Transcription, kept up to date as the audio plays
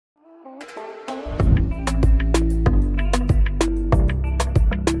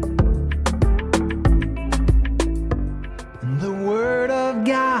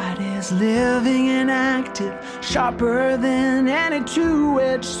sharper than any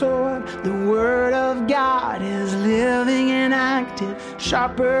two-edged sword. The word of God is living and active,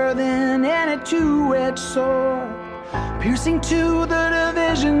 sharper than any two-edged sword, piercing to the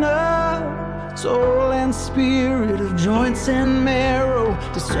division of soul and spirit, of joints and marrow,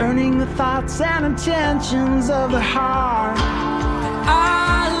 discerning the thoughts and intentions of the heart.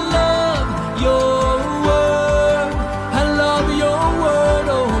 I love your word, I love your word,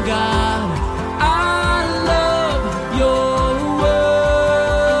 oh God. I love your word,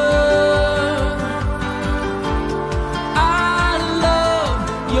 I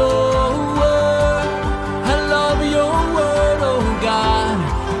love your word, I love your word, oh God.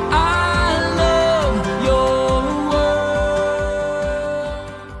 I love your word.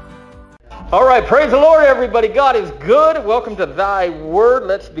 All right, praise the Lord, everybody. God is good. Welcome to Thy Word.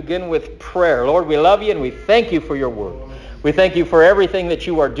 Let's begin with prayer. Lord, we love you and we thank you for your word. We thank you for everything that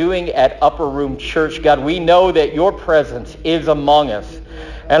you are doing at Upper Room Church. God, we know that your presence is among us.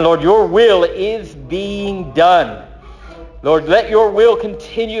 And Lord, your will is being done. Lord, let your will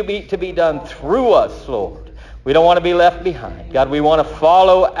continue to be done through us, Lord. We don't want to be left behind. God, we want to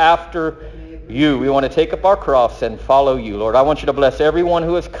follow after you. We want to take up our cross and follow you. Lord, I want you to bless everyone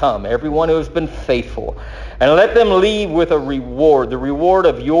who has come, everyone who has been faithful, and let them leave with a reward, the reward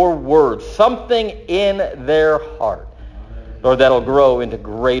of your word, something in their heart, Lord, that'll grow into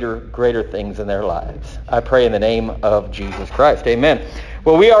greater things in their lives. I pray in the name of Jesus Christ. Amen.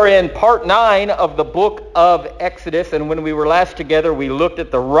 Well, we are in part 9 of the book of Exodus, and when we were last together, we looked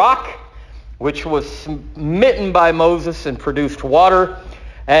at the rock, which was smitten by Moses and produced water.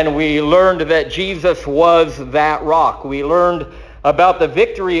 And we learned that Jesus was that rock. We learned about the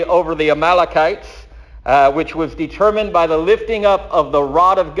victory over the Amalekites, which was determined by the lifting up of the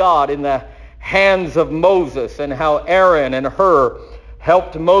rod of God in the hands of Moses, and how Aaron and Hur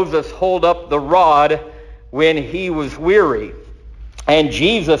helped Moses hold up the rod when he was weary. And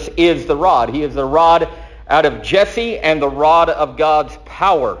Jesus is the rod. He is the rod out of Jesse and the rod of God's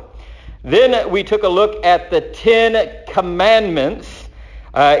power. Then we took a look at the 10 Commandments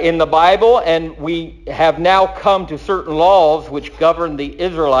in the Bible, and we have now come to certain laws which govern the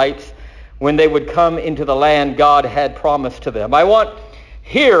Israelites when they would come into the land God had promised to them. I want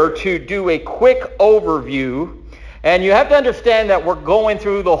here to do a quick overview, and you have to understand that we're going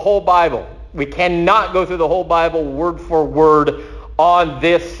through the whole Bible. We cannot go through the whole Bible word for word on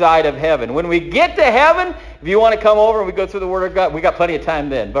this side of heaven. When we get to heaven, if you want to come over and we go through the Word of God, we got plenty of time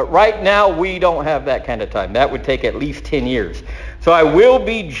then. But right now, we don't have that kind of time. That would take at least 10 years. So I will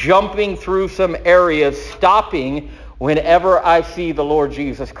be jumping through some areas, stopping whenever I see the Lord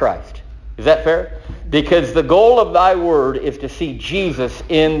Jesus Christ. Is that fair? Because the goal of thy word is to see Jesus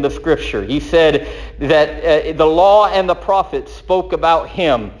in the Scripture. He said that the law and the prophets spoke about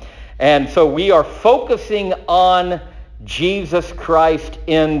him. And so we are focusing on Jesus Christ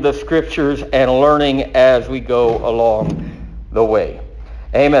in the Scriptures and learning as we go along the way.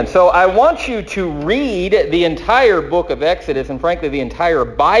 Amen. So I want you to read the entire book of Exodus, and frankly the entire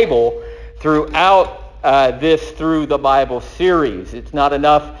Bible throughout this Through the Bible series. It's not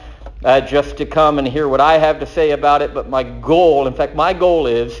enough just to come and hear what I have to say about it, but my goal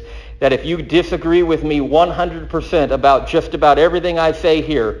is that if you disagree with me 100% about just about everything I say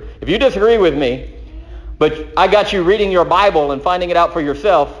here, if you disagree with me, but I got you reading your Bible and finding it out for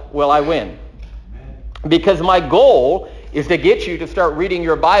yourself, well, I win. Because my goal is to get you to start reading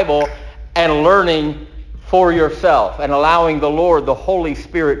your Bible and learning for yourself and allowing the Lord, the Holy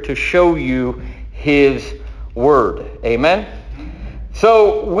Spirit, to show you his word. Amen?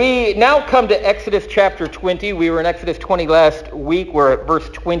 So we now come to Exodus chapter 20. We were in Exodus 20 last week. We're at verse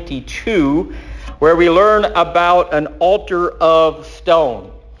 22, where we learn about an altar of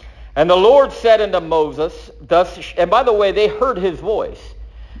stone. And the Lord said unto Moses, thus, and by the way, they heard his voice.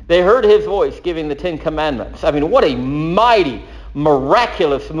 They heard his voice giving the 10 Commandments. I mean, what a mighty,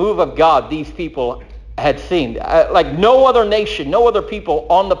 miraculous move of God these people had seen. Like no other nation, no other people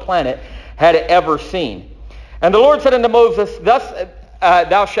on the planet had ever seen. And the Lord said unto Moses, thus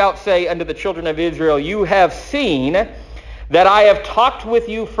thou shalt say unto the children of Israel, you have seen that I have talked with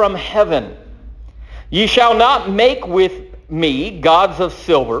you from heaven. Ye shall not make with me gods of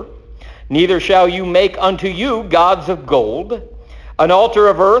silver, neither shall you make unto you gods of gold. An altar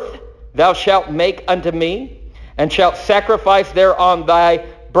of earth thou shalt make unto me, and shalt sacrifice thereon thy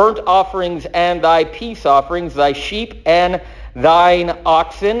burnt offerings and thy peace offerings, thy sheep and thine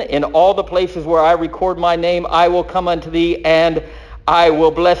oxen. In all the places where I record my name, I will come unto thee, and I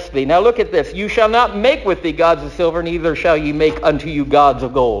will bless thee. Now look at this. You shall not make with thee gods of silver, neither shall ye make unto you gods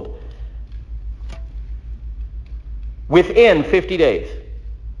of gold. Within 50 days,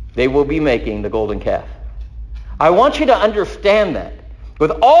 they will be making the golden calf. I want you to understand that. With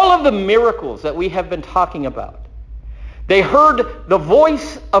all of the miracles that we have been talking about, they heard the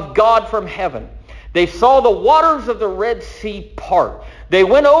voice of God from heaven. They saw the waters of the Red Sea part. They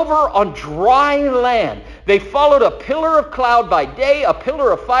went over on dry land. They followed a pillar of cloud by day, a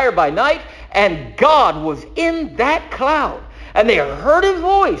pillar of fire by night, and God was in that cloud. And they heard his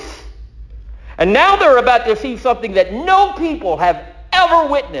voice. And now they're about to see something that no people have ever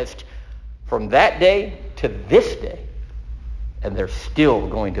witnessed from that day to this day. And they're still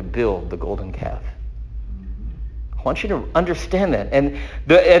going to build the golden calf. I want you to understand that. And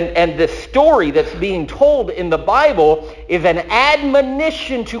the story that's being told in the Bible is an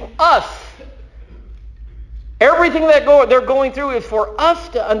admonition to us. Everything that they're going through is for us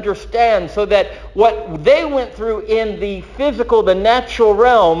to understand, so that what they went through in the physical, the natural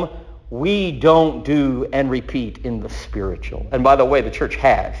realm, we don't do and repeat in the spiritual. And by the way, the church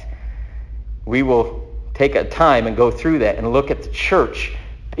has. We will take a time and go through that and look at the church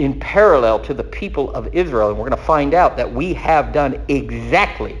in parallel to the people of Israel, and we're going to find out that we have done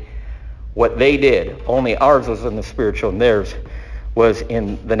exactly what they did, only ours was in the spiritual and theirs was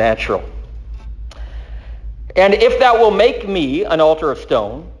in the natural. And if thou wilt make me an altar of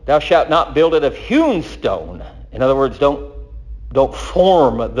stone, thou shalt not build it of hewn stone. In other words, don't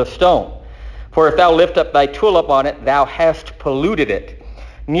form the stone. For if thou lift up thy tool upon it, thou hast polluted it.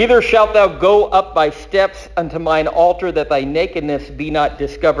 Neither shalt thou go up by steps unto mine altar, that thy nakedness be not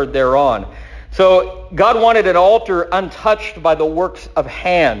discovered thereon. So God wanted an altar untouched by the works of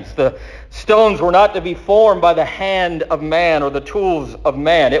hands. The stones were not to be formed by the hand of man or the tools of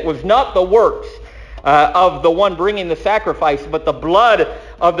man. It was not the works of the one bringing the sacrifice, but the blood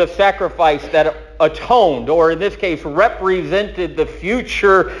of the sacrifice that atoned, or in this case represented the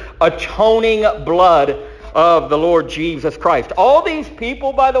future atoning blood of the Lord Jesus Christ. All these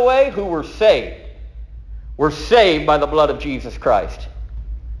people, by the way, who were saved by the blood of Jesus Christ.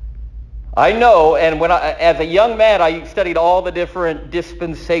 I know, and as a young man, I studied all the different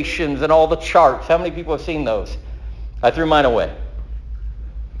dispensations and all the charts. How many people have seen those? I threw mine away.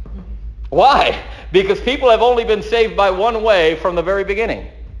 Why? Because people have only been saved by one way from the very beginning.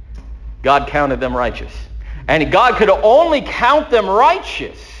 God counted them righteous. And God could only count them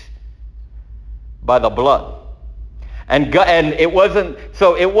righteous by the blood. And it wasn't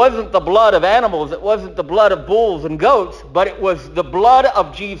the blood of animals, it wasn't the blood of bulls and goats, but it was the blood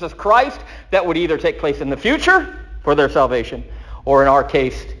of Jesus Christ that would either take place in the future for their salvation, or in our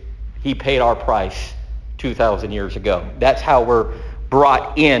case, he paid our price 2,000 years ago. That's how we're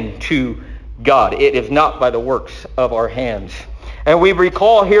brought in to God. It is not by the works of our hands. And we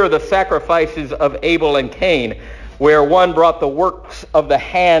recall here the sacrifices of Abel and Cain, where one brought the works of the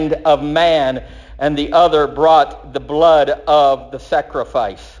hand of man, and the other brought the blood of the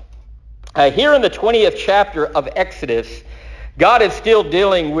sacrifice. Here in the 20th chapter of Exodus, God is still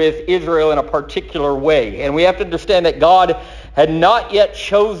dealing with Israel in a particular way. And we have to understand that God had not yet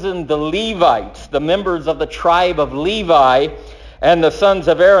chosen the Levites, the members of the tribe of Levi, and the sons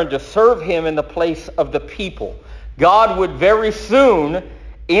of Aaron to serve him in the place of the people. God would very soon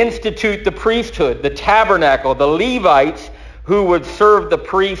institute the priesthood, the tabernacle, the Levites who would serve the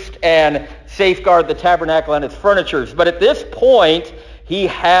priest and safeguard the tabernacle and its furnitures. But at this point, he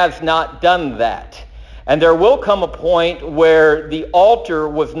has not done that. And there will come a point where the altar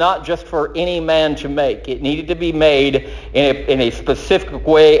was not just for any man to make. It needed to be made in a specific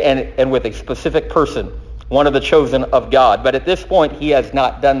way and with a specific person, one of the chosen of God. But at this point, he has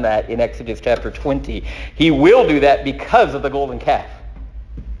not done that in Exodus chapter 20. He will do that because of the golden calf.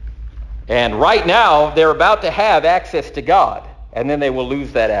 And right now, they're about to have access to God, and then they will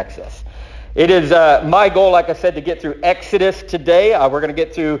lose that access. It is my goal, like I said, to get through Exodus today. We're going to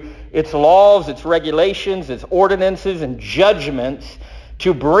get through its laws, its regulations, its ordinances, and judgments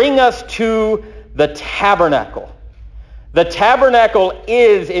to bring us to the tabernacle. The tabernacle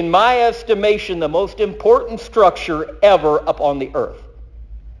is, in my estimation, the most important structure ever upon the earth.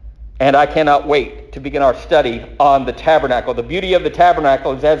 And I cannot wait to begin our study on the tabernacle. The beauty of the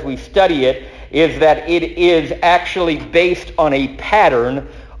tabernacle is, as we study it, is that it is actually based on a pattern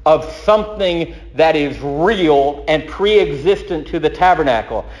of something that is real and pre-existent to the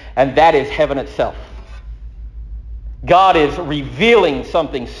tabernacle, and that is heaven itself. God is revealing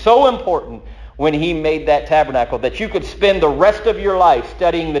something so important when he made that tabernacle that you could spend the rest of your life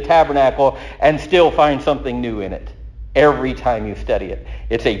studying the tabernacle and still find something new in it every time you study it.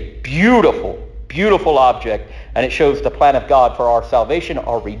 It's a beautiful, beautiful object, and it shows the plan of God for our salvation,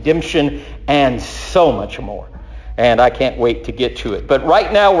 our redemption, and so much more. And I can't wait to get to it. But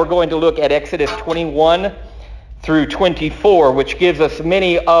right now we're going to look at Exodus 21 through 24, which gives us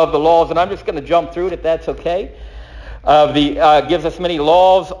many of the laws, and I'm just going to jump through it if that's okay. gives us many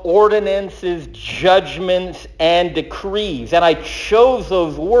laws, ordinances, judgments, and decrees. And I chose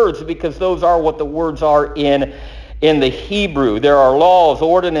those words because those are what the words are in the Hebrew. There are laws,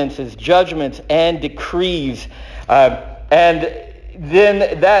 ordinances, judgments, and decrees. And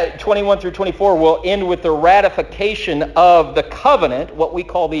then that 21 through 24 will end with the ratification of the covenant, what we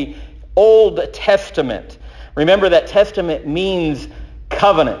call the Old Testament. Remember that testament means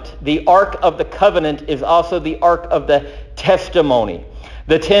covenant. The Ark of the Covenant is also the Ark of the Testimony.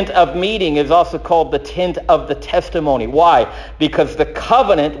 The tent of meeting is also called the tent of the testimony. Why? Because the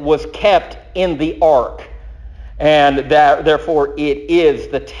covenant was kept in the ark. And therefore it is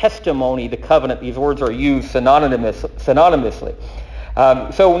the testimony, the covenant. These words are used synonymously.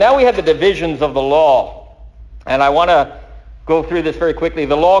 So now we have the divisions of the law. And I want to go through this very quickly.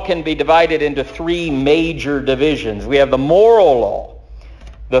 The law can be divided into three major divisions. We have the moral law,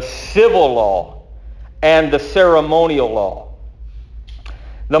 the civil law, and the ceremonial law.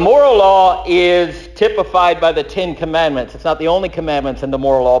 The moral law is typified by the 10 commandments. It's not the only commandments in the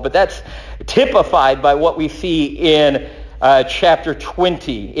moral law, but that's typified by what we see in chapter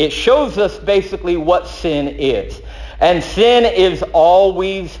 20. It shows us basically what sin is. And sin is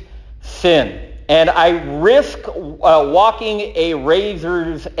always sin. And I risk walking a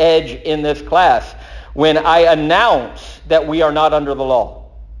razor's edge in this class when I announce that we are not under the law.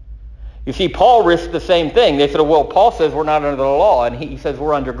 You see, Paul risked the same thing. They said, well, Paul says we're not under the law, and he says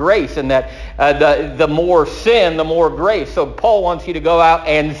we're under grace, and that the more sin, the more grace. So Paul wants you to go out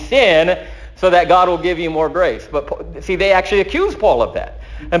and sin so that God will give you more grace. But see, they actually accused Paul of that.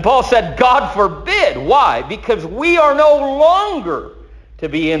 And Paul said, God forbid. Why? Because we are no longer to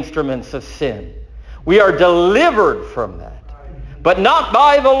be instruments of sin. We are delivered from that, but not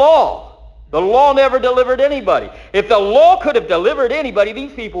by the law. The law never delivered anybody. If the law could have delivered anybody,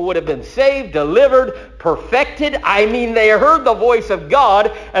 these people would have been saved, delivered, perfected. I mean, they heard the voice of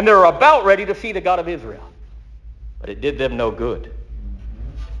God, and they're about ready to see the God of Israel. But it did them no good.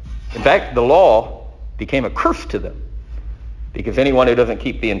 In fact, the law became a curse to them, because anyone who doesn't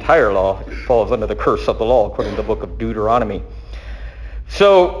keep the entire law falls under the curse of the law, according to the book of Deuteronomy.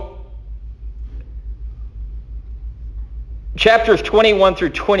 So, chapters 21 through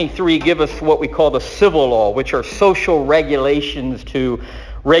 23 give us what we call the civil law, which are social regulations to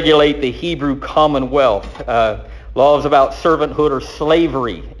regulate the Hebrew commonwealth. Laws about servanthood or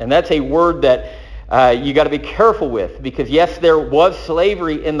slavery. And that's a word that you got to be careful with, because yes, there was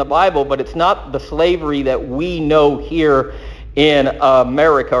slavery in the Bible, but it's not the slavery that we know here in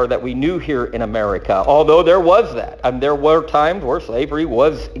America, or that we knew here in America, although there was that. There were times where slavery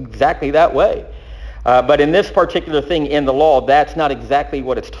was exactly that way. But in this particular thing in the law, that's not exactly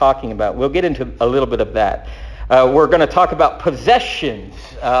what it's talking about. We'll get into a little bit of that. We're going to talk about possessions,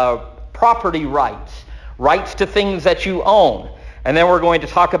 property rights, rights to things that you own. And then we're going to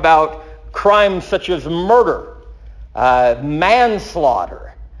talk about crimes such as murder,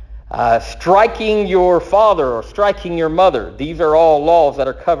 manslaughter, striking your father or striking your mother. These are all laws that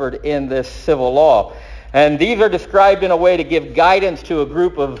are covered in this civil law. And these are described in a way to give guidance to a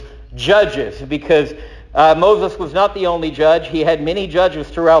group of judges, because Moses was not the only judge. He had many judges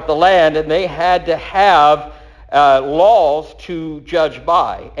throughout the land, and they had to have laws to judge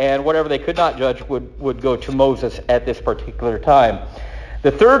by. And whatever they could not judge would go to Moses at this particular time.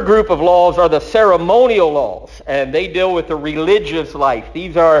 The third group of laws are the ceremonial laws, and they deal with the religious life.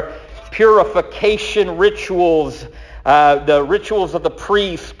 These are purification rituals, the rituals of the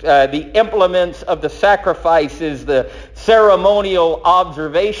priest, the implements of the sacrifices, the ceremonial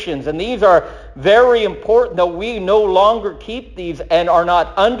observations. And these are very important, though we no longer keep these and are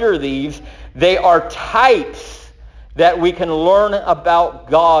not under these. They are types that we can learn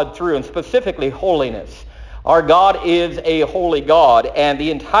about God through, and specifically holiness. Our God is a holy God, and the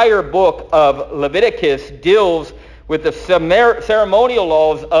entire book of Leviticus deals with the ceremonial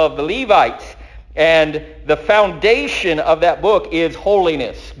laws of the Levites. And the foundation of that book is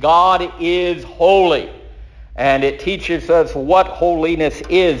holiness. God is holy. And it teaches us what holiness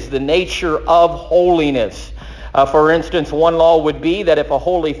is, the nature of holiness. For instance, one law would be that if a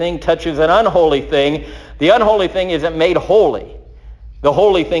holy thing touches an unholy thing, the unholy thing isn't made holy. The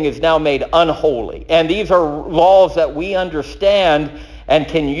holy thing is now made unholy. And these are laws that we understand and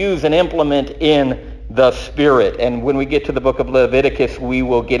can use and implement in the Spirit. And when we get to the book of Leviticus, we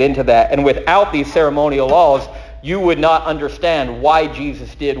will get into that. And without these ceremonial laws, you would not understand why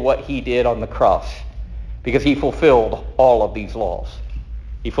Jesus did what he did on the cross, because he fulfilled all of these laws.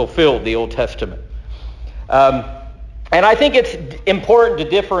 He fulfilled the Old Testament. And I think it's important to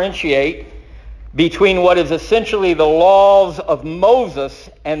differentiate between what is essentially the laws of Moses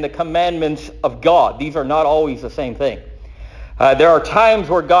and the commandments of God. These are not always the same thing. There are times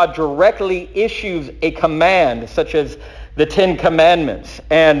where God directly issues a command, such as the Ten Commandments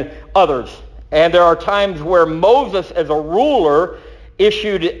and others. And there are times where Moses, as a ruler,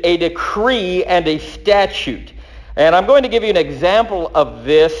 issued a decree and a statute. And I'm going to give you an example of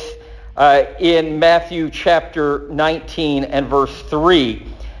this in Matthew chapter 19 and verse 3.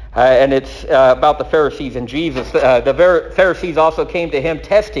 And it's about the Pharisees and Jesus. The Pharisees also came to him,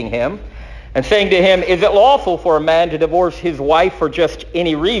 testing him, and saying to him, "Is it lawful for a man to divorce his wife for just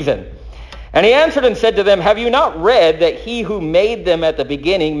any reason?" And he answered and said to them, "Have you not read that he who made them at the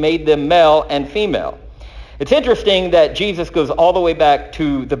beginning made them male and female?" It's interesting that Jesus goes all the way back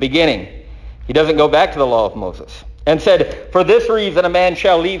to the beginning. He doesn't go back to the law of Moses. And said, "For this reason a man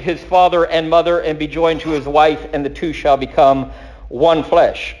shall leave his father and mother and be joined to his wife, and the two shall become one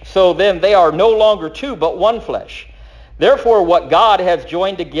flesh." So then they are no longer two, but one flesh. "Therefore what God has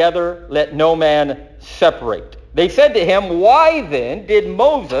joined together, let no man separate." They said to him, "Why then did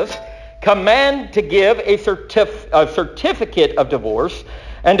Moses command to give a certificate of divorce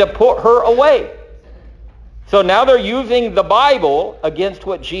and to put her away?" So now they're using the Bible against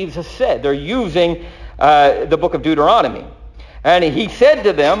what Jesus said. They're using the book of Deuteronomy. And he said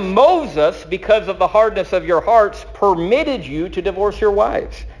to them, "Moses, because of the hardness of your hearts, permitted you to divorce your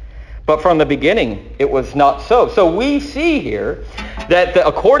wives. But from the beginning, it was not so." So we see here that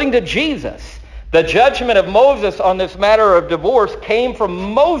according to Jesus, the judgment of Moses on this matter of divorce came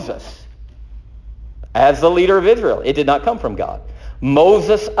from Moses as the leader of Israel. It did not come from God.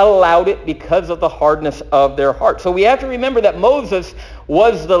 Moses allowed it because of the hardness of their heart. So we have to remember that Moses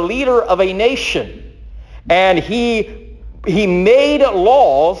was the leader of a nation. And he made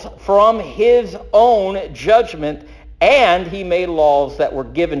laws from his own judgment, and he made laws that were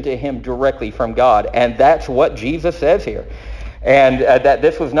given to him directly from God. And that's what Jesus says here. And that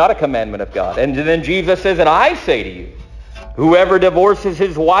this was not a commandment of God. And then Jesus says, "And I say to you, whoever divorces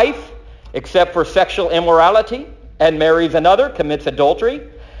his wife, except for sexual immorality, and marries another, commits adultery.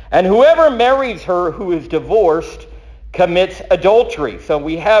 And whoever marries her who is divorced commits adultery." So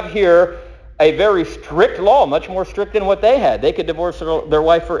we have here a very strict law, much more strict than what they had. They could divorce their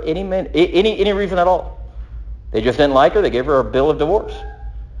wife for any reason at all. They just didn't like her. They gave her a bill of divorce.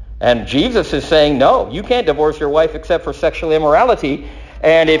 And Jesus is saying, no, you can't divorce your wife except for sexual immorality.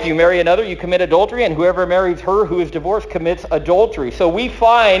 And if you marry another, you commit adultery. And whoever marries her who is divorced commits adultery. So we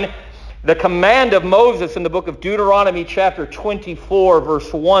find the command of Moses in the book of Deuteronomy chapter 24,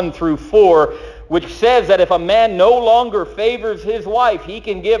 verse 1 through 4, which says that if a man no longer favors his wife, he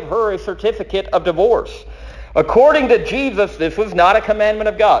can give her a certificate of divorce. According to Jesus, this was not a commandment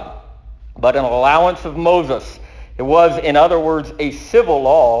of God, but an allowance of Moses. It was, in other words, a civil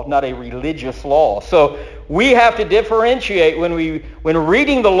law, not a religious law. So we have to differentiate when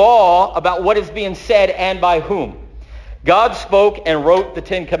reading the law about what is being said and by whom. God spoke and wrote the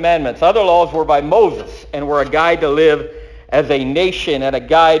Ten Commandments. Other laws were by Moses and were a guide to live as a nation and a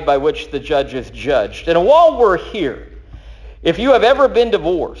guide by which the judges judged. And while we're here, if you have ever been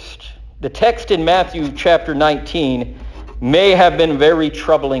divorced, the text in Matthew chapter 19 may have been very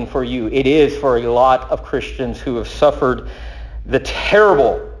troubling for you. It is for a lot of Christians who have suffered the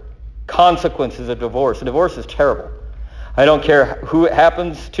terrible consequences of divorce. Divorce is terrible. I don't care who it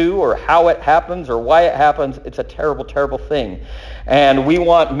happens to or how it happens or why it happens. It's a terrible, terrible thing. And we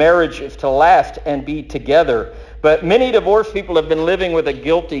want marriages to last and be together. But many divorced people have been living with a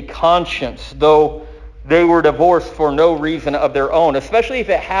guilty conscience, though they were divorced for no reason of their own, especially if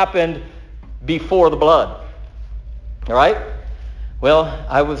it happened before the blood. All right? Well,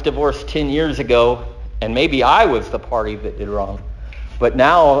 I was divorced 10 years ago, and maybe I was the party that did wrong. But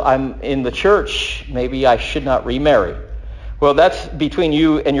now I'm in the church. Maybe I should not remarry. Well, that's between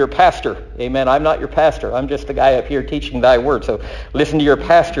you and your pastor. Amen. I'm not your pastor. I'm just the guy up here teaching thy word. So listen to your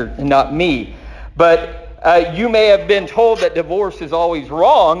pastor and not me. But you may have been told that divorce is always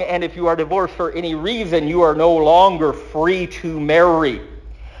wrong, and if you are divorced for any reason, you are no longer free to marry.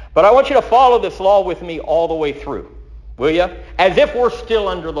 But I want you to follow this law with me all the way through, will you? As if we're still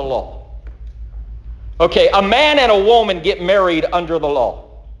under the law. Okay, a man and a woman get married under the law.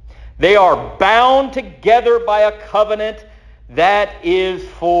 They are bound together by a covenant that is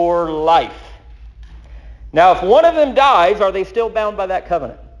for life. Now, if one of them dies, are they still bound by that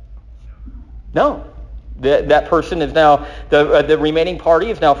covenant? No. That person is now, the remaining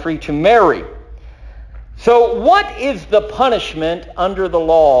party is now free to marry. So what is the punishment under the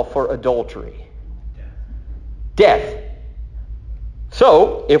law for adultery? Death.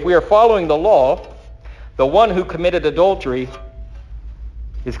 So, if we are following the law, the one who committed adultery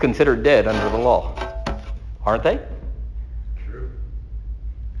is considered dead under the law. Aren't they? True.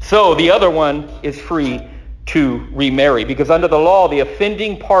 So the other one is free to remarry, because under the law, the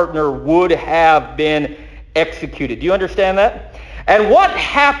offending partner would have been executed. Do you understand that? And what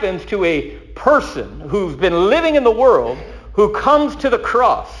happens to a person who's been living in the world who comes to the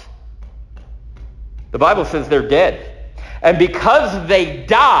cross? The Bible says they're dead. And because they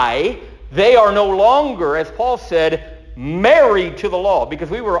die, they are no longer, as Paul said, married to the law, because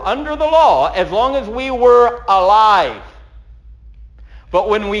we were under the law as long as we were alive. But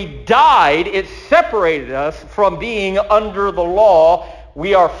when we died, it separated us from being under the law.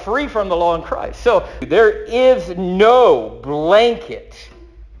 We are free from the law in Christ. So there is no blanket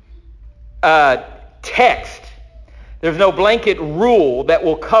text. There's no blanket rule that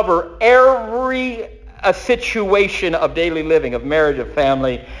will cover every situation of daily living, of marriage, of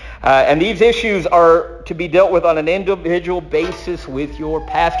family. And these issues are to be dealt with on an individual basis with your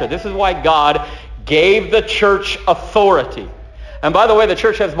pastor. This is why God gave the church authority. And by the way, the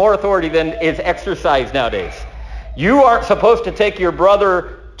church has more authority than is exercised nowadays. You aren't supposed to take your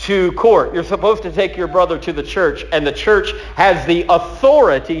brother to court. You're supposed to take your brother to the church, and the church has the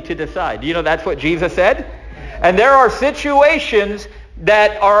authority to decide. Do you know that's what Jesus said? And there are situations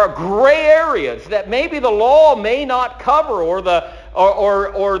that are gray areas that maybe the law may not cover, or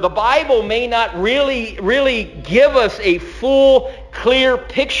the Bible may not really give us a full, clear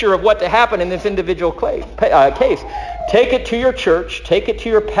picture of what to happen in this individual case. Take it to your church, take it to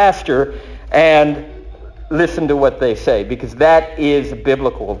your pastor, and listen to what they say, because that is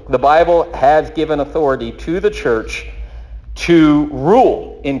biblical. The Bible has given authority to the church to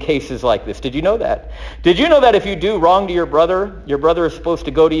rule in cases like this. Did you know that? Did you know that if you do wrong to your brother is supposed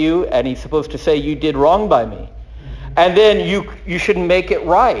to go to you and he's supposed to say, you did wrong by me? And then you should make it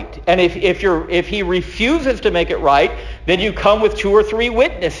right. And if he refuses to make it right, then you come with 2 or 3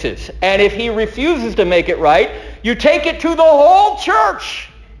 witnesses. And if he refuses to make it right, you take it to the whole church.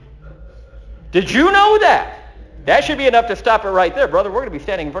 Did you know that? That should be enough to stop it right there. Brother, we're going to be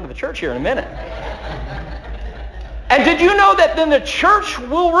standing in front of the church here in a minute. And did you know that then the church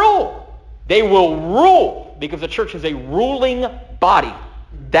will rule? They will rule, because the church is a ruling body.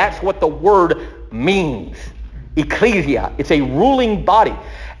 That's what the word means. Ecclesia. It's a ruling body.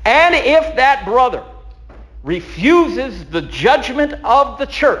 And if that brother refuses the judgment of the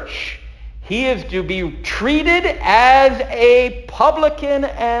church, he is to be treated as a publican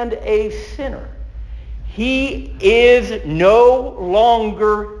and a sinner. He is no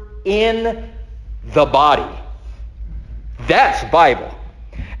longer in the body. That's Bible.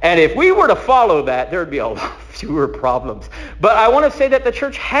 And if we were to follow that, there would be a lot fewer problems. But I want to say that the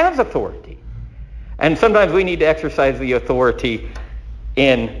church has authority. And sometimes we need to exercise the authority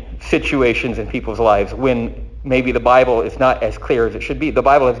in situations in people's lives when maybe the Bible is not as clear as it should be. The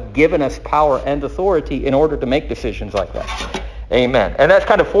Bible has given us power and authority in order to make decisions like that. Amen. And that's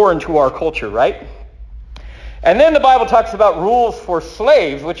kind of foreign to our culture, right? And then the Bible talks about rules for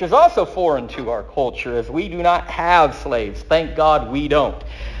slaves, which is also foreign to our culture, as we do not have slaves. Thank God we don't.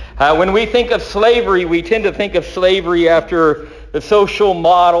 When we think of slavery, we tend to think of slavery after the social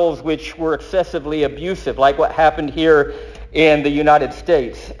models which were excessively abusive, like what happened here in the United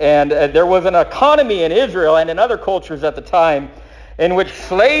States. And there was an economy in Israel and in other cultures at the time in which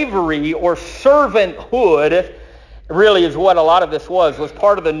slavery or servanthood really is what a lot of this was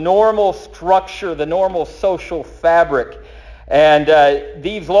part of the normal structure, the normal social fabric. And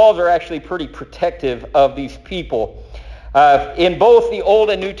these laws are actually pretty protective of these people. In both the Old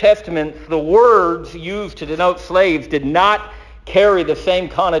and New Testaments, the words used to denote slaves did not carry the same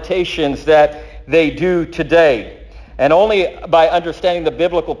connotations that they do today. And only by understanding the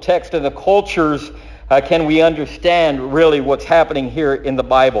biblical text and the cultures can we understand really what's happening here in the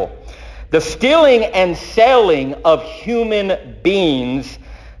Bible. The stealing and selling of human beings,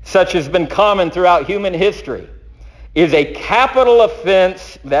 such as has been common throughout human history, is a capital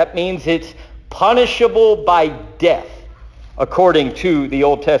offense. That means it's punishable by death, according to the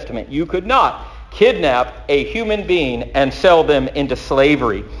Old Testament. You could not kidnap a human being and sell them into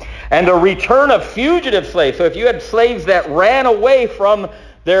slavery. And the return of fugitive slaves, so if you had slaves that ran away from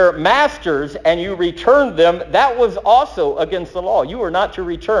their masters and you returned them, that was also against the law. You were not to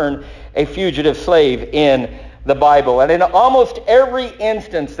return a fugitive slave in the Bible. And in almost every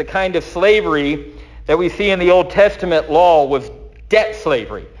instance, the kind of slavery that we see in the Old Testament law was debt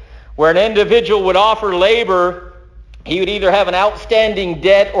slavery, where an individual would offer labor. He would either have an outstanding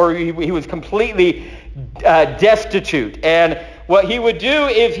debt or he was completely destitute. And what he would do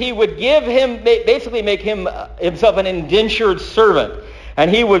is he would basically make himself an indentured servant. And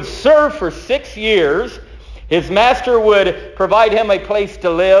he would serve for 6 years. His master would provide him a place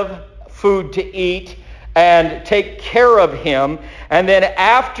to live, food to eat, and take care of him. And then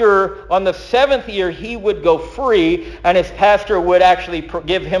on the 7th year, he would go free, and his pastor would actually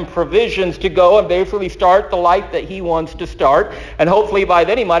give him provisions to go and basically start the life that he wants to start. And hopefully by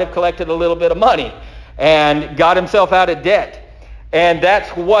then he might have collected a little bit of money and got himself out of debt. And that's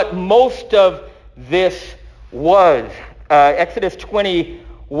what most of this was. Exodus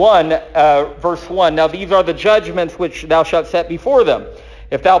 21, verse 1. Now these are the judgments which thou shalt set before them.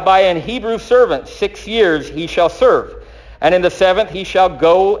 If thou buy an Hebrew servant, 6 years he shall serve, and in the 7th he shall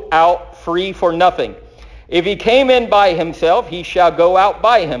go out free for nothing. If he came in by himself, he shall go out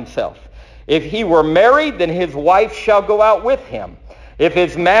by himself. If he were married, then his wife shall go out with him. If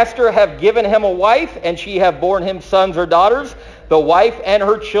his master have given him a wife, and she have borne him sons or daughters, the wife and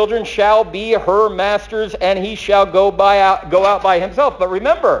her children shall be her master's, and he shall go out by himself. But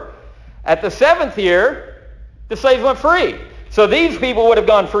remember, at the 7th year, the slaves went free. So these people would have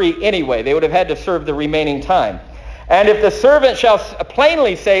gone free anyway. They would have had to serve the remaining time. And if the servant shall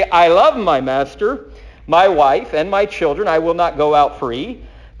plainly say, I love my master, my wife, and my children, I will not go out free,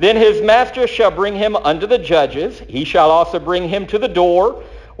 then his master shall bring him unto the judges. He shall also bring him to the door,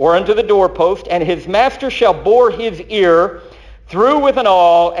 or unto the doorpost, and his master shall bore his ear through with an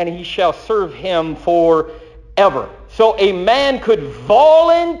awl, and he shall serve him forever. So a man could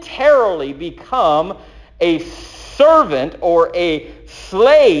voluntarily become a servant or a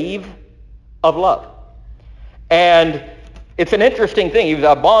slave of love. And it's an interesting thing. He was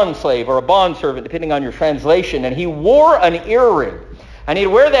a bond slave or a bond servant, depending on your translation, and he wore an earring. And he'd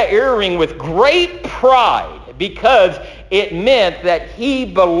wear that earring with great pride because it meant that he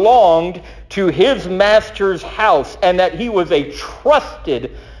belonged to his master's house and that he was a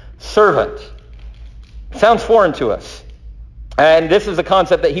trusted servant. Sounds foreign to us. And this is a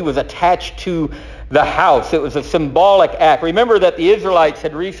concept that he was attached to the house. It was a symbolic act. Remember that the Israelites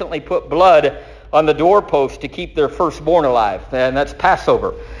had recently put blood on the doorpost to keep their firstborn alive, and that's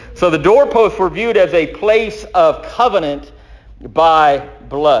Passover. So the doorposts were viewed as a place of covenant by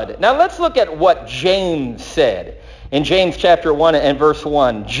blood. Now let's look at what James said in James chapter 1 and verse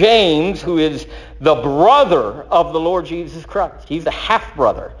 1. James, who is the brother of the Lord Jesus Christ. He's the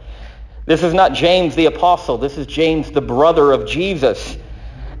half-brother. This is not James the apostle. This is James the brother of Jesus.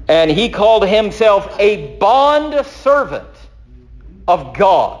 And he called himself a bond servant of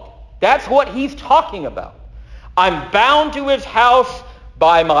God. That's what he's talking about. I'm bound to his house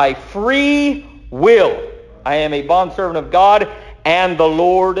by my free will. I am a bondservant of God and the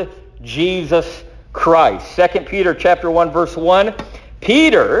Lord Jesus Christ. 2 Peter chapter 1, verse 1.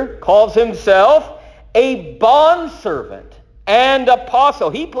 Peter calls himself a bondservant and apostle.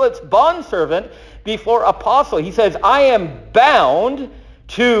 He puts bondservant before apostle. He says, I am bound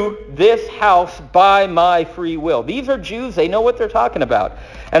to this house by my free will. These are Jews. They know what they're talking about.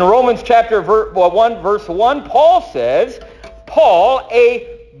 And Romans chapter 1, verse 1, Paul says, Paul,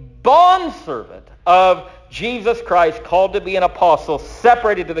 a bondservant of Jesus Christ, called to be an apostle,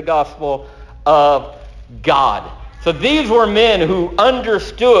 separated to the gospel of God. So these were men who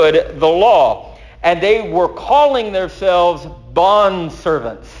understood the law, and they were calling themselves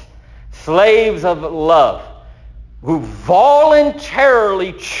bondservants, slaves of love, who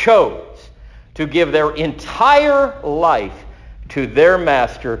voluntarily chose to give their entire life to their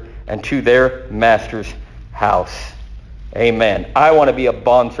master and to their master's house. Amen. I want to be a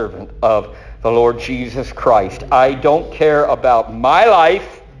bondservant of the Lord Jesus Christ. I don't care about my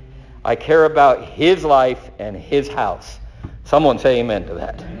life. I care about his life and his house. Someone say amen to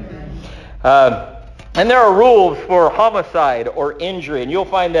that. And there are rules for homicide or injury, and you'll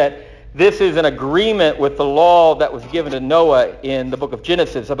find that this is an agreement with the law that was given to Noah in the book of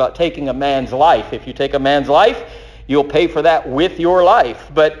Genesis about taking a man's life. If you take a man's life, you'll pay for that with your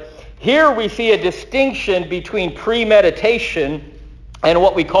life. But here we see a distinction between premeditation and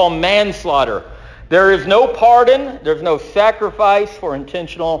what we call manslaughter. There is no pardon, there's no sacrifice for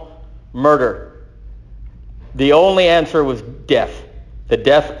intentional murder. The only answer was death, the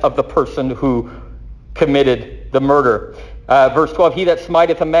death of the person who committed the murder. Verse 12, he that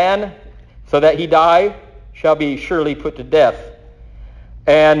smiteth a man so that he die shall be surely put to death.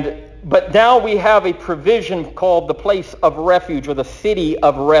 But now we have a provision called the place of refuge, or the city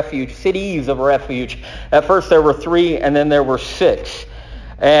of refuge, cities of refuge. At first there were 3, and then there were 6.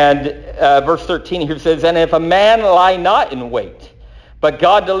 And verse 13 here says, and if a man lie not in wait, but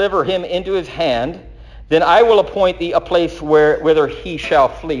God deliver him into his hand, then I will appoint thee a place whither he shall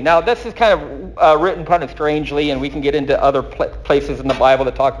flee. Now, this is kind of written kind of strangely, and we can get into other places in the Bible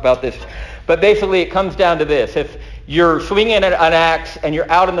that talk about this. But basically, it comes down to this. If you're swinging an axe and you're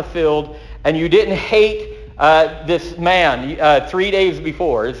out in the field and you didn't hate this man 3 days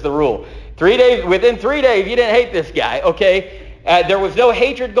before is the rule. 3 days, within 3 days, you didn't hate this guy, okay? There was no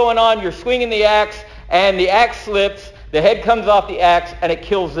hatred going on. You're swinging the axe, and the axe slips. The head comes off the axe, and it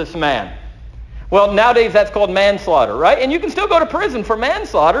kills this man. Well, nowadays that's called manslaughter, right? And you can still go to prison for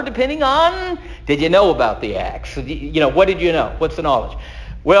manslaughter depending on, did you know about the axe? You know, what did you know? What's the knowledge?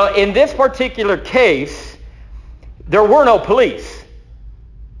 Well, in this particular case, there were no police.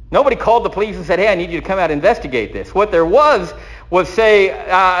 Nobody called the police and said, hey, I need you to come out and investigate this. What there was say,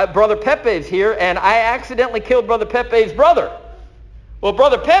 Brother Pepe is here, and I accidentally killed Brother Pepe's brother. Well,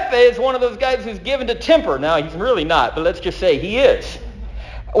 Brother Pepe is one of those guys who's given to temper. Now, he's really not, but let's just say he is.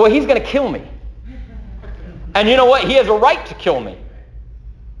 Well, he's going to kill me. And you know what? He has a right to kill me.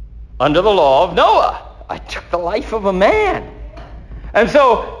 Under the law of Noah, I took the life of a man. And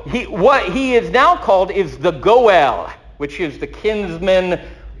so what he is now called is the Goel, which is the kinsman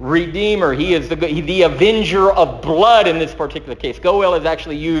redeemer. He is the avenger of blood in this particular case. Goel is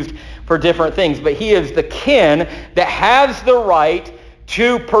actually used for different things, but he is the kin that has the right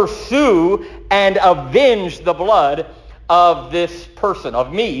to pursue and avenge the blood of this person,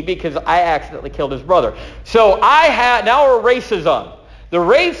 of me, because I accidentally killed his brother. So now a race is on. The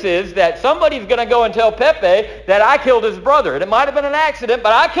race is that somebody's going to go and tell Pepe that I killed his brother. And it might have been an accident,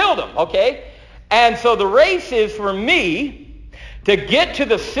 but I killed him, okay? And so the race is for me to get to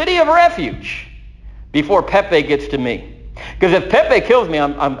the city of refuge before Pepe gets to me. Because if Pepe kills me,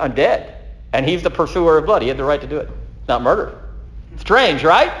 I'm dead. And he's the pursuer of blood. He had the right to do it. It's not murder. Strange,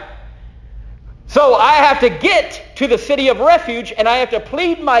 right? So I have to get to the city of refuge, and I have to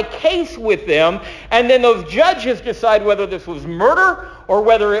plead my case with them, and then those judges decide whether this was murder or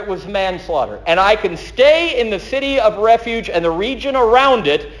whether it was manslaughter. And I can stay in the city of refuge and the region around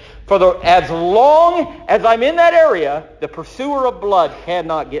it as long as I'm in that area. The pursuer of blood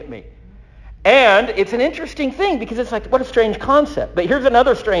cannot get me. And it's an interesting thing, because it's like, what a strange concept. But here's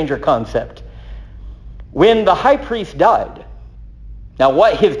another stranger concept. When the high priest died, now,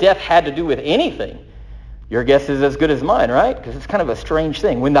 what his death had to do with anything, your guess is as good as mine, right? Because it's kind of a strange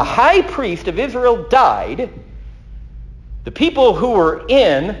thing. When the high priest of Israel died, the people who were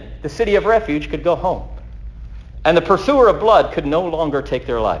in the city of refuge could go home. And the pursuer of blood could no longer take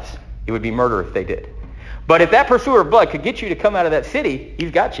their lives. It would be murder if they did. But if that pursuer of blood could get you to come out of that city,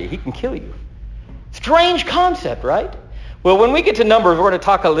 he's got you. He can kill you. Strange concept, right? Well, when we get to Numbers, we're going to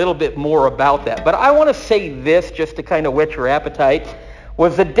talk a little bit more about that. But I want to say this just to kind of whet your appetite.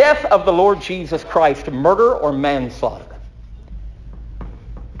 Was the death of the Lord Jesus Christ murder or manslaughter?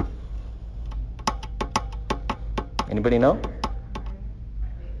 Anybody know?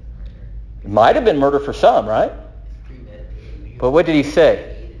 It might have been murder for some, right? But what did he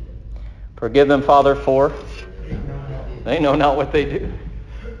say? Forgive them, Father, for they know not what they do.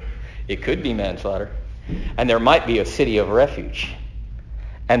 It could be manslaughter. And there might be a city of refuge.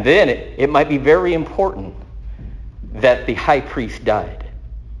 And then it might be very important that the high priest died.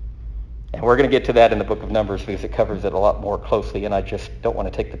 And we're going to get to that in the book of Numbers because it covers it a lot more closely, and I just don't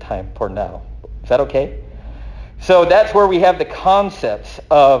want to take the time for now. Is that okay? So that's where we have the concepts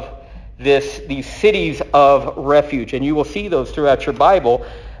of these cities of refuge. And you will see those throughout your Bible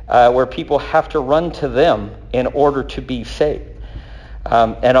where people have to run to them in order to be saved.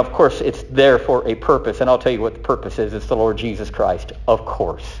 And of course, it's there for a purpose. And I'll tell you what the purpose is. It's the Lord Jesus Christ, of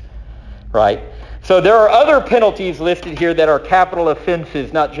course. Right? So there are other penalties listed here that are capital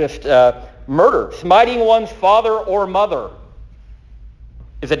offenses, not just murder. Smiting one's father or mother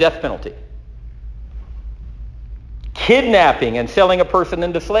is a death penalty. Kidnapping and selling a person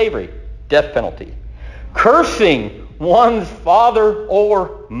into slavery, death penalty. Cursing one's father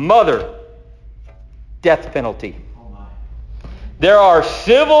or mother, death penalty. There are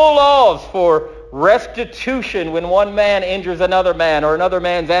civil laws for restitution when one man injures another man, or another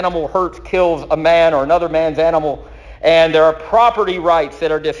man's animal hurts, kills a man, or another man's animal. And there are property rights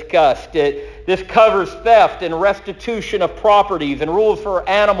that are discussed. This covers theft and restitution of properties and rules for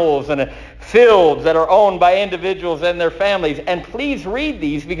animals and fields that are owned by individuals and their families. And please read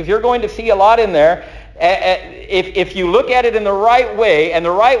these, because you're going to see a lot in there. If you look at it in the right way, and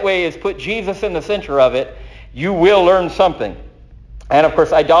the right way is put Jesus in the center of it, you will learn something. And of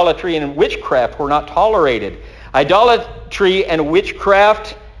course, idolatry and witchcraft were not tolerated. Idolatry and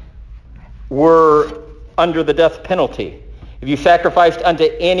witchcraft were under the death penalty. If you sacrificed unto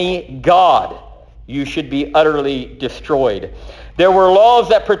any god, you should be utterly destroyed. There were laws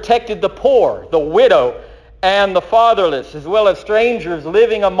that protected the poor, the widow, and the fatherless, as well as strangers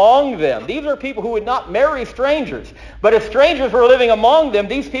living among them. These are people who would not marry strangers. But if strangers were living among them,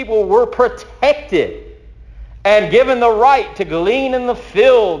 these people were protected and given the right to glean in the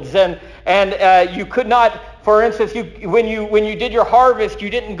fields you could not, for instance, when you did your harvest, you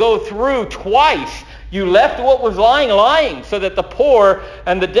didn't go through twice. You left what was lying, so that the poor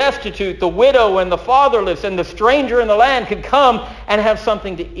and the destitute, the widow and the fatherless and the stranger in the land could come and have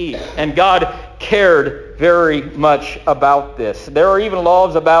something to eat. And God cared very much about this. There are even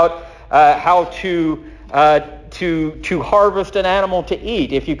laws about how to harvest an animal to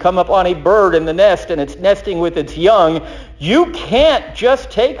eat. If you come upon a bird in the nest and it's nesting with its young, you can't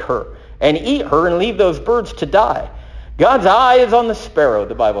just take her and eat her and leave those birds to die. God's eye is on the sparrow,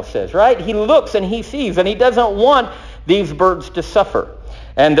 the Bible says, right? He looks and he sees, and he doesn't want these birds to suffer.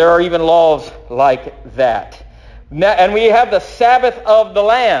 And there are even laws like that. Now, and we have the Sabbath of the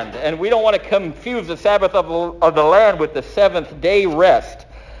land, and we don't want to confuse the Sabbath of the land with the seventh day rest.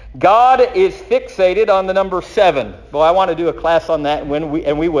 God is fixated on the number 7. Well, I want to do a class on that,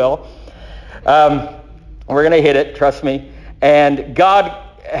 and we will. We're going to hit it, trust me. And God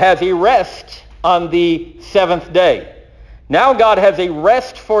has a rest on the 7th day. Now God has a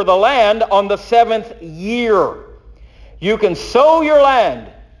rest for the land on the 7th year. You can sow your land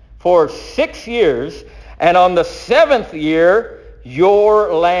for 6 years, and on the 7th year,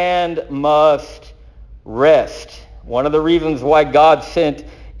 your land must rest. One of the reasons why God sent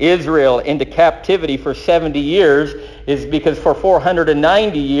Israel into captivity for 70 years is because for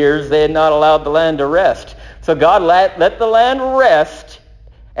 490 years they had not allowed the land to rest. So God let the land rest,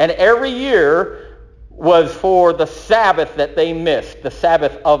 and every year was for the Sabbath that they missed, the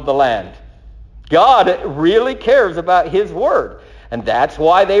Sabbath of the land. God really cares about his word. And that's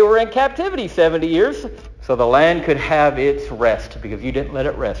why they were in captivity 70 years, so the land could have its rest, because you didn't let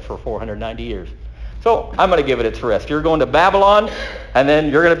it rest for 490 years. So I'm going to give it its rest. You're going to Babylon, and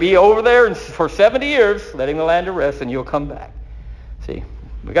then you're going to be over there for 70 years, letting the land to rest, and you'll come back. See,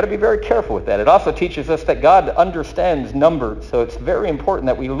 we've got to be very careful with that. It also teaches us that God understands numbers, so it's very important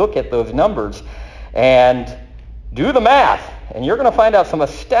that we look at those numbers and do the math, and you're going to find out some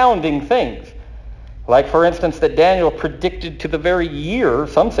astounding things. Like, for instance, that Daniel predicted to the very year,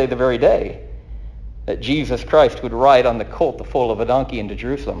 some say the very day, that Jesus Christ would ride on the colt, the foal of a donkey, into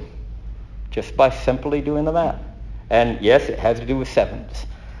Jerusalem, just by simply doing the math. And yes, it has to do with sevens,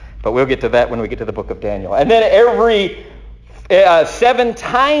 but we'll get to that when we get to the book of Daniel. And then every 7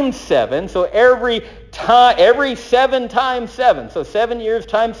 times 7, so every 7 times 7, so 7 years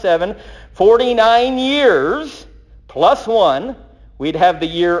times 7, 49 years plus 1, we'd have the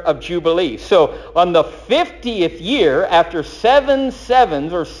year of Jubilee. So on the 50th year, after 7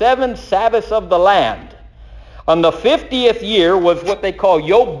 sevens or 7 Sabbaths of the land, on the 50th year was what they call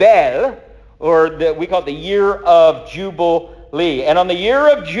Yobel, or we call it the year of Jubilee. And on the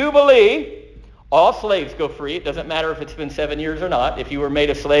year of Jubilee, all slaves go free. It doesn't matter if it's been 7 years or not. If you were made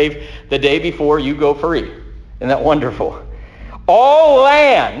a slave the day before, you go free. Isn't that wonderful? All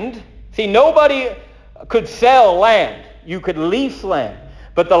land, see, nobody could sell land. You could lease land.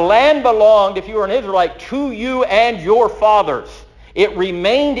 But the land belonged, if you were an Israelite, to you and your fathers. It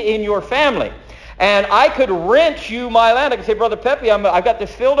remained in your family. And I could rent you my land. I could say, Brother Pepe, I've got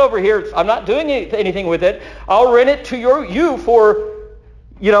this field over here. I'm not doing anything with it. I'll rent it to you for,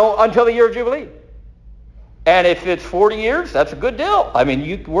 until the year of Jubilee. And if it's 40 years, that's a good deal. I mean,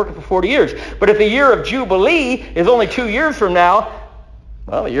 you can work it for 40 years. But if the year of Jubilee is only 2 years from now,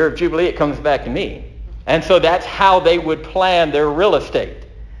 well, the year of Jubilee, it comes back to me. And so that's how they would plan their real estate.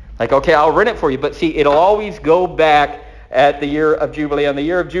 Like, okay, I'll rent it for you. But see, it'll always go back at the year of Jubilee. On the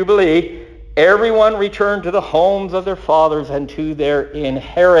year of Jubilee, everyone returned to the homes of their fathers and to their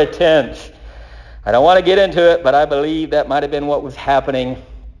inheritance. I don't want to get into it, but I believe that might have been what was happening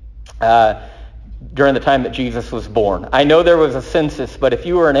during the time that Jesus was born. I know there was a census, but if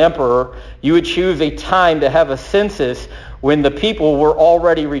you were an emperor, you would choose a time to have a census when the people were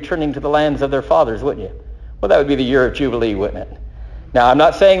already returning to the lands of their fathers, wouldn't you? Well, that would be the year of Jubilee, wouldn't it? Now, I'm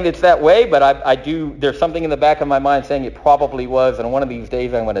not saying it's that way, but I do. There's something in the back of my mind saying it probably was, and one of these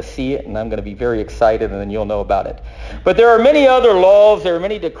days I'm going to see it, and I'm going to be very excited, and then you'll know about it. But there are many other laws, there are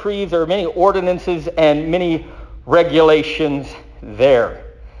many decrees, there are many ordinances, and many regulations there.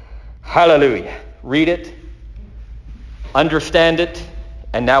 Hallelujah. Read it, understand it,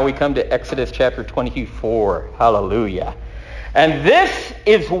 and now we come to Exodus chapter 24. Hallelujah. And this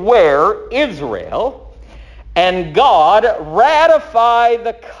is where Israel and God ratify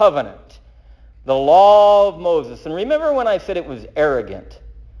the covenant, the law of Moses. And remember when I said it was arrogant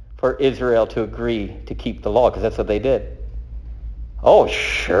for Israel to agree to keep the law, because that's what they did. Oh,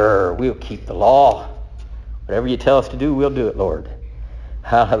 sure, we'll keep the law. Whatever you tell us to do, we'll do it, Lord.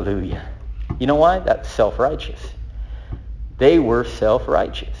 Hallelujah. You know why? That's self-righteous. They were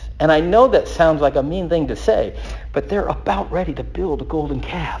self-righteous. And I know that sounds like a mean thing to say, but they're about ready to build a golden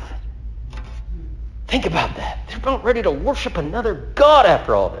calf. Think about that. They're about ready to worship another god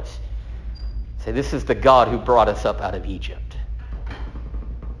after all this. Say, this is the God who brought us up out of Egypt.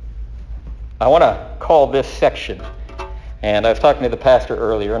 I want to call this section, and I was talking to the pastor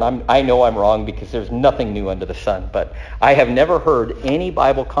earlier, and I know I'm wrong because there's nothing new under the sun, but I have never heard any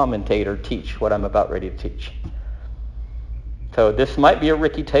Bible commentator teach what I'm about ready to teach. So this might be a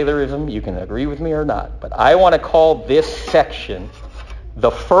Ricky Taylorism. You can agree with me or not, but I want to call this section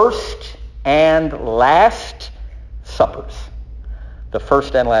the first and last suppers. The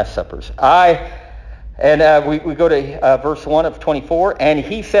first and last suppers. We go to verse 1 of 24. And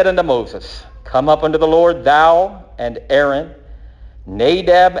he said unto Moses, come up unto the Lord, thou and Aaron,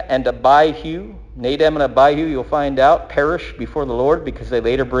 Nadab and Abihu. Nadab and Abihu, you'll find out, perish before the Lord because they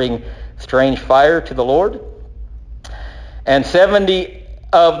later bring strange fire to the Lord. And 70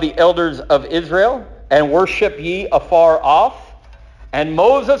 of the elders of Israel, and worship ye afar off. And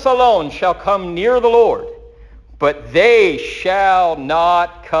Moses alone shall come near the Lord, but they shall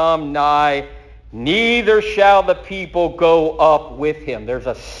not come nigh, neither shall the people go up with him. There's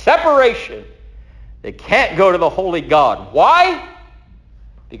a separation. They can't go to the holy God. Why?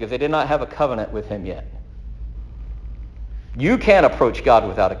 Because they did not have a covenant with him yet. You can't approach God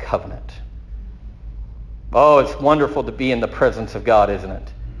without a covenant. Oh, it's wonderful to be in the presence of God, isn't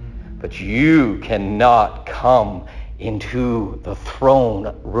it? But you cannot come into the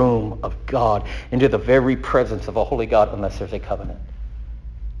throne room of God, into the very presence of a holy God, unless there's a covenant.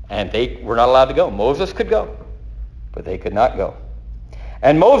 And they were not allowed to go. Moses could go, but they could not go.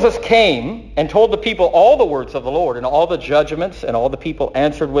 And Moses came and told the people all the words of the Lord and all the judgments, and all the people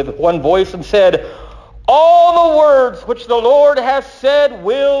answered with one voice and said, all the words which the Lord has said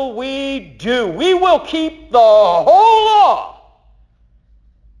will we do. We will keep the whole law.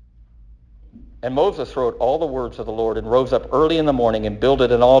 And Moses wrote all the words of the Lord and rose up early in the morning and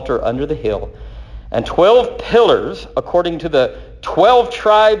builded an altar under the hill and 12 pillars according to the 12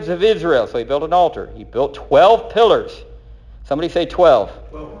 tribes of Israel. So he built an altar. He built 12 pillars. Somebody say 12.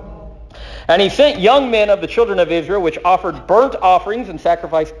 12. And he sent young men of the children of Israel, which offered burnt offerings and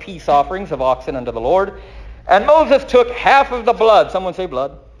sacrificed peace offerings of oxen unto the Lord. And Moses took half of the blood, someone say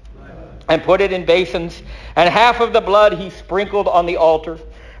blood, and put it in basins, and half of the blood he sprinkled on the altar.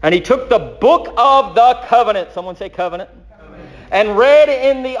 And he took the book of the covenant, someone say covenant, and read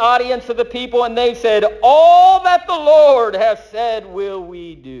in the audience of the people, and they said, all that the Lord has said will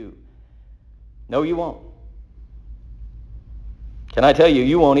we do. No, you won't. Can I tell you,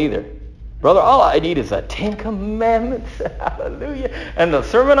 you won't either. Brother, all I need is the 10 Commandments, hallelujah, and the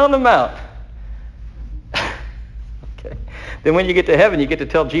Sermon on the Mount. Okay. Then when you get to heaven, you get to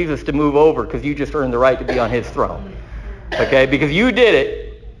tell Jesus to move over because you just earned the right to be on his throne. Okay, because you did it.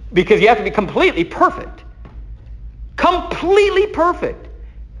 Because you have to be completely perfect. Completely perfect.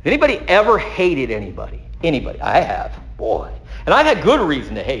 Has anybody ever hated anybody? Anybody? I have. Boy. And I've had good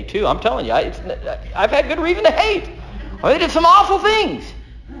reason to hate, too. I'm telling you. I've had good reason to hate. They did some awful things.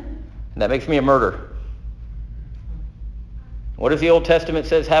 And that makes me a murderer. What does the Old Testament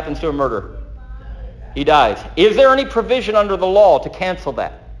says happens to a murderer? He dies. Is there any provision under the law to cancel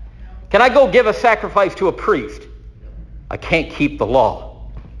that? Can I go give a sacrifice to a priest? I can't keep the law.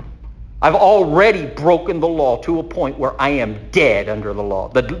 I've already broken the law to a point where I am dead under the law.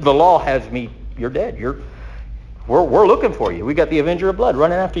 The law has me, you're dead. We're looking for you. We got the Avenger of Blood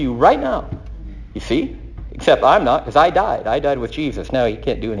running after you right now. You see? Except I'm not, because I died. I died with Jesus. Now he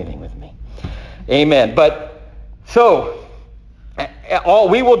can't do anything with me. Amen. But, so, all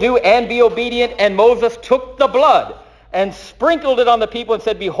we will do and be obedient. And Moses took the blood and sprinkled it on the people and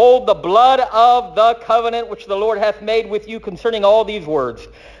said, behold, the blood of the covenant which the Lord hath made with you concerning all these words.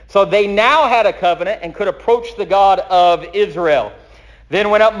 So they now had a covenant and could approach the God of Israel. Then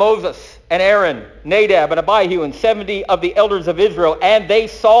went up Moses and Aaron, Nadab and Abihu, and 70 of the elders of Israel, and they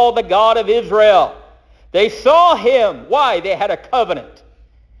saw the God of Israel. They saw him. Why? They had a covenant.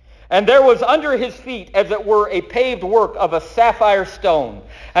 And there was under his feet, as it were, a paved work of a sapphire stone,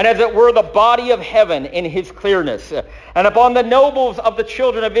 and as it were the body of heaven in his clearness. And upon the nobles of the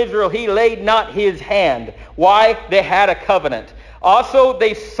children of Israel he laid not his hand. Why? They had a covenant. Also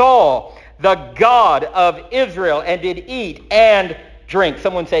they saw the God of Israel and did eat and drink.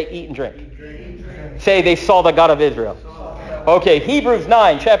 Someone say eat and drink. Say they saw the God of Israel. Okay, Hebrews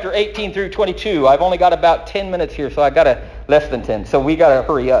 9, chapter 18 through 22. I've only got about 10 minutes here, so I got less than 10. So we got to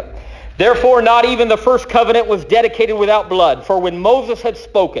hurry up. Therefore, not even the first covenant was dedicated without blood. For when Moses had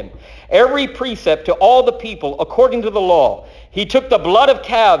spoken every precept to all the people according to the law, he took the blood of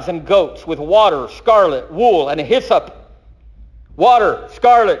calves and goats with water, scarlet, wool, and hyssop. Water,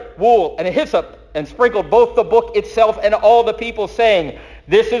 scarlet, wool, and hyssop, and sprinkled both the book itself and all the people, saying,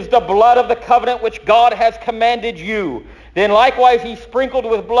 This is the blood of the covenant which God has commanded you. Then likewise he sprinkled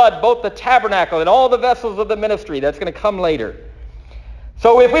with blood both the tabernacle and all the vessels of the ministry. That's going to come later.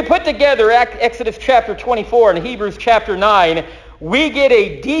 So if we put together Exodus chapter 24 and Hebrews chapter 9, we get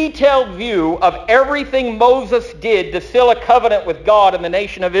a detailed view of everything Moses did to seal a covenant with God and the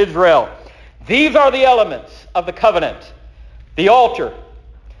nation of Israel. These are the elements of the covenant: the altar,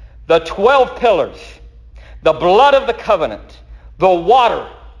 the 12 pillars, the blood of the covenant, the water,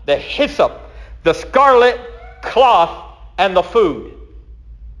 the hyssop, the scarlet cloth, and the food.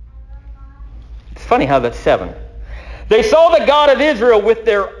 It's funny how that's 7. They saw the God of Israel with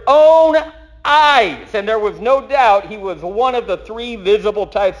their own eyes, and there was no doubt he was one of the 3 visible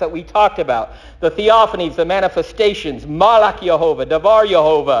types that we talked about: the theophanies, the manifestations, Malach Yehovah, Davar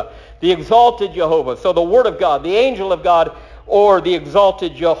Yehovah, the exalted Jehovah. So the Word of God, the angel of God, or the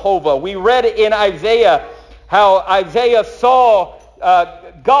exalted Jehovah. We read in Isaiah how Isaiah saw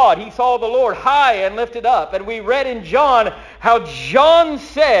God. He saw the Lord high and lifted up. And we read in John how John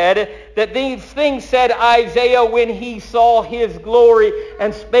said that these things said Isaiah when he saw his glory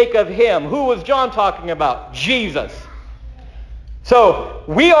and spake of him. Who was John talking about? Jesus. So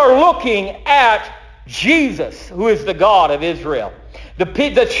we are looking at Jesus, who is the God of Israel.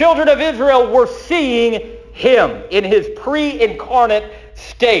 The children of Israel were seeing him in his pre-incarnate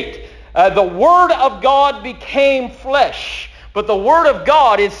state. The Word of God became flesh. But the Word of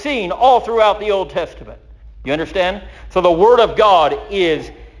God is seen all throughout the Old Testament. You understand? So the Word of God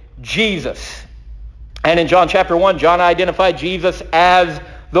is Jesus. And in John chapter 1, John identified Jesus as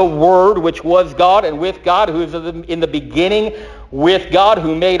the Word, which was God and with God, who is in the beginning with God,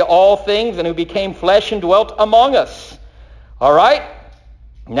 who made all things and who became flesh and dwelt among us. All right?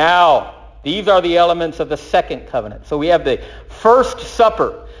 Now, these are the elements of the second covenant. So we have the first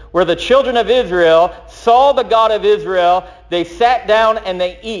supper, where the children of Israel saw the God of Israel. They sat down and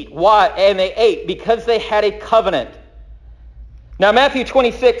they eat. Why? And they ate because they had a covenant. Now Matthew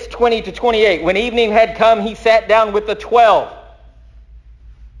 26, 20 to 28. When evening had come, he sat down with the 12.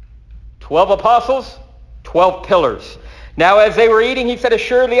 12 apostles, 12 pillars. Now as they were eating, he said,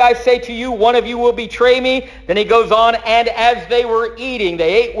 assuredly I say to you, one of you will betray me. Then he goes on, and as they were eating,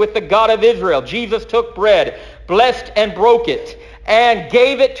 they ate with the God of Israel. Jesus took bread, blessed and broke it, and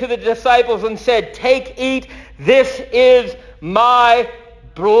gave it to the disciples and said, take, eat, this is my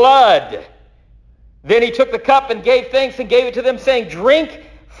blood. Then he took the cup and gave thanks and gave it to them, saying, drink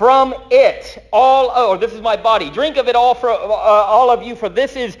from it, this is my body. Drink of it all of you, for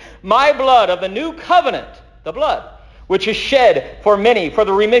this is my blood of the new covenant, the blood, which is shed for many for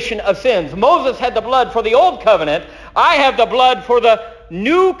the remission of sins. Moses had the blood for the old covenant. I have the blood for the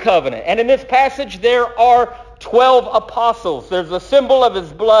new covenant. And in this passage there are 12 apostles. There's a symbol of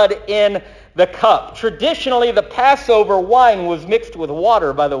his blood in the cup. Traditionally, the Passover wine was mixed with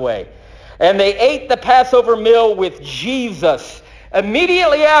water, by the way. And they ate the Passover meal with Jesus.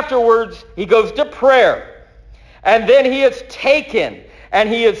 Immediately afterwards, he goes to prayer. And then he is taken and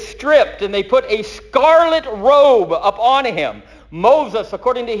he is stripped, and they put a scarlet robe upon him. Moses,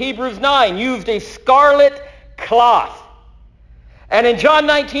 according to Hebrews 9, used a scarlet cloth. And in John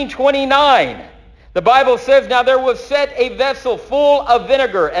 19:29, the Bible says, now there was set a vessel full of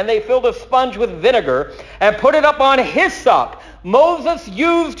vinegar, and they filled a sponge with vinegar and put it up on hyssop. Moses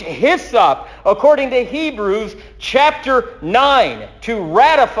used hyssop, according to Hebrews chapter 9, to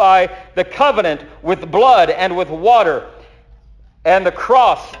ratify the covenant with blood and with water. And the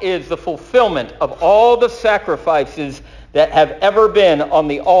cross is the fulfillment of all the sacrifices that have ever been on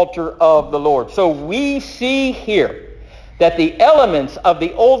the altar of the Lord. So we see here that the elements of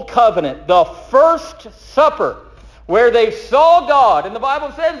the old covenant, the first supper, where they saw God, and the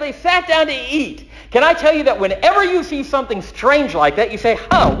Bible says they sat down to eat. Can I tell you that whenever you see something strange like that, you say,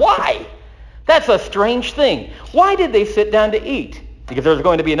 why? That's a strange thing. Why did they sit down to eat? Because there's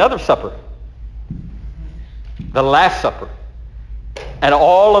going to be another supper. The Last Supper. And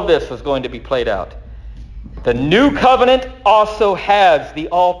all of this was going to be played out. The new covenant also has the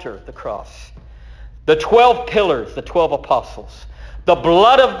altar, the cross. The 12 pillars, the 12 apostles. The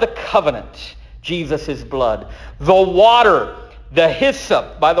blood of the covenant, Jesus' blood. The water, the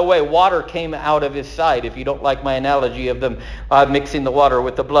hyssop. By the way, water came out of his side. If you don't like my analogy of them mixing the water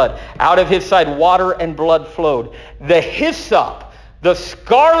with the blood. Out of his side, water and blood flowed. The hyssop, the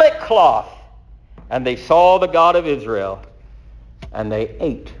scarlet cloth. And they saw the God of Israel, and they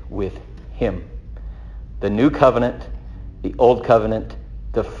ate with him. The new covenant, the old covenant,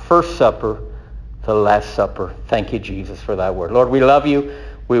 the first supper, the Last Supper. Thank you, Jesus, for thy word. Lord, we love you.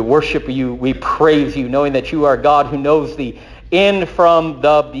 We worship you. We praise you, knowing that you are God who knows the end from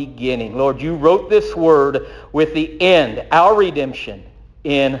the beginning. Lord, you wrote this word with the end, our redemption,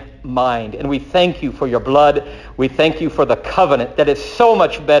 in mind. And we thank you for your blood. We thank you for the covenant that is so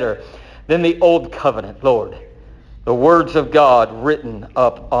much better than the old covenant, Lord. The words of God written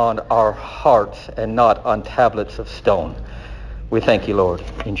up on our hearts and not on tablets of stone. We thank you, Lord,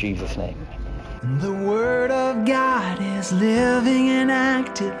 in Jesus' name. The Word of God is living and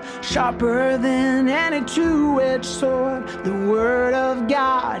active, sharper than any two-edged sword. The Word of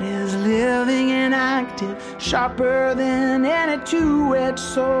God is living and active, sharper than any two-edged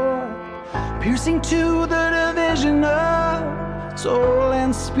sword, piercing to the division of soul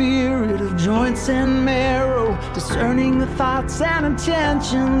and spirit, of joints and marrow, discerning the thoughts and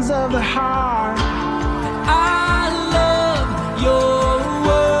intentions of the heart.